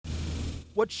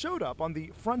what showed up on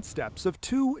the front steps of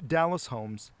two Dallas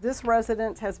homes. This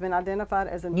residence has been identified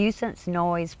as a nuisance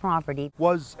noise property.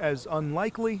 Was as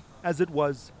unlikely as it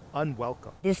was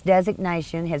unwelcome. This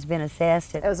designation has been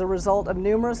assessed as a result of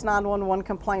numerous 911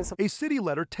 complaints. A city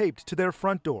letter taped to their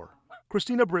front door.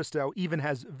 Christina Bristow even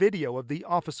has video of the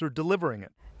officer delivering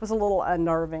it. It was a little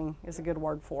unnerving, is a good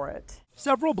word for it.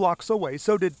 Several blocks away,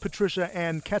 so did Patricia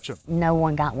Ann Ketchum. No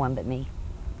one got one but me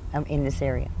in this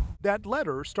area. That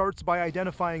letter starts by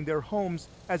identifying their homes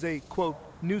as a, quote,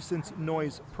 nuisance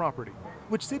noise property,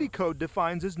 which city code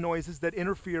defines as noises that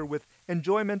interfere with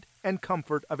enjoyment and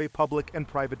comfort of a public and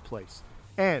private place,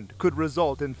 and could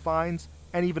result in fines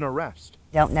and even arrest.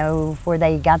 Don't know where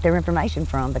they got their information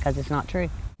from because it's not true.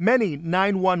 Many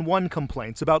 911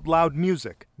 complaints about loud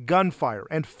music, gunfire,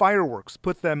 and fireworks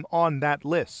put them on that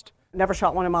list. Never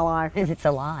shot one in my life. It's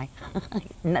a lie.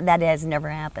 That has never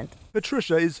happened.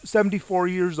 Patricia is 74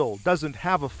 years old, doesn't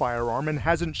have a firearm, and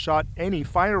hasn't shot any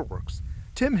fireworks.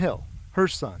 Tim Hill, her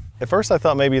son. At first I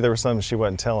thought maybe there was something she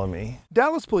wasn't telling me.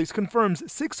 Dallas police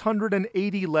confirms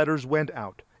 680 letters went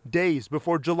out, days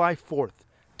before July 4th.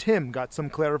 Tim got some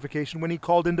clarification when he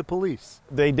called into police.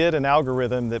 They did an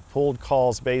algorithm that pulled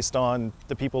calls based on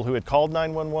the people who had called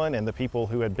 911 and the people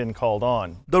who had been called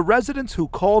on. The residents who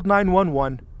called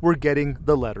 911 were getting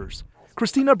the letters.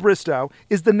 Christina Bristow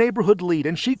is the neighborhood lead,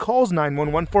 and she calls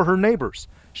 911 for her neighbors.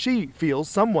 She feels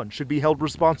someone should be held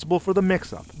responsible for the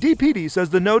mix-up. DPD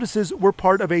says the notices were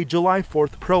part of a July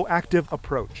 4th proactive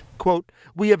approach. Quote,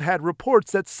 "We have had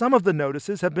reports that some of the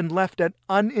notices have been left at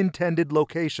unintended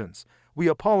locations. We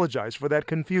apologize for that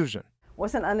confusion."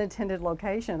 What's an unintended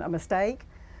location? A mistake?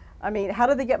 I mean, how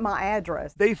did they get my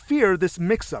address? They fear this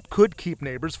mix-up could keep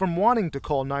neighbors from wanting to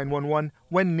call 911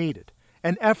 when needed.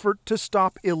 An effort to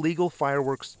stop illegal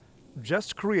fireworks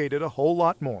just created a whole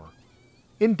lot more.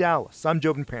 In Dallas, I'm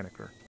Jovan Paniker.